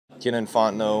Kennon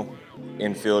Fontenot,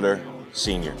 infielder,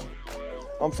 senior.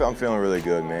 I'm feeling really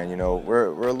good, man. You know, we're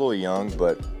a little young,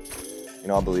 but you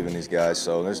know, I believe in these guys,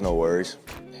 so there's no worries.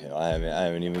 You know, I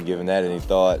haven't even given that any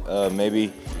thought.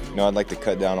 Maybe, you know, I'd like to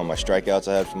cut down on my strikeouts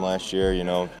I had from last year. You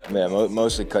know, man,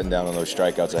 mostly cutting down on those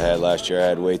strikeouts I had last year. I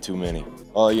had way too many.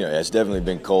 Oh, you know, it's definitely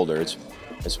been colder.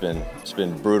 It's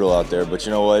been brutal out there, but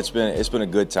you know what? It's been a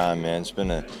good time, man. It's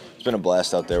been a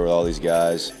blast out there with all these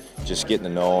guys, just getting to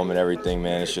know them and everything,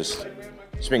 man.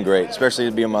 It's been great, especially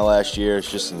to be in my last year.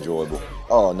 It's just enjoyable.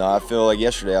 Oh no, I feel like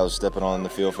yesterday I was stepping on the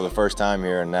field for the first time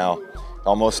here, and now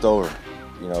almost over.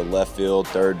 You know, left field,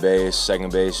 third base,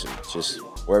 second base, just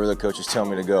wherever the coaches tell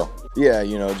me to go. Yeah,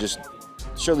 you know, just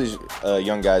show these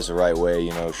young guys the right way.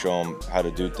 You know, show them how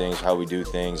to do things, how we do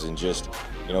things, and just,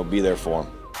 you know, be there for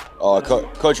them. Oh,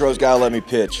 Coach Rose gotta let me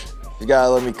pitch. He gotta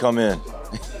let me come in.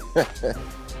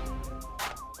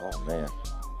 Oh man,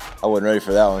 I wasn't ready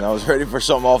for that one. I was ready for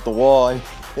something off the wall.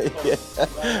 Yeah.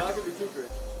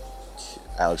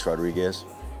 Alex Rodriguez,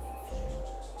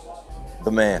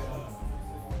 the man.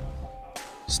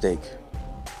 Steak,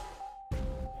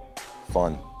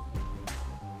 fun,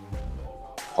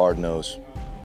 hard nose.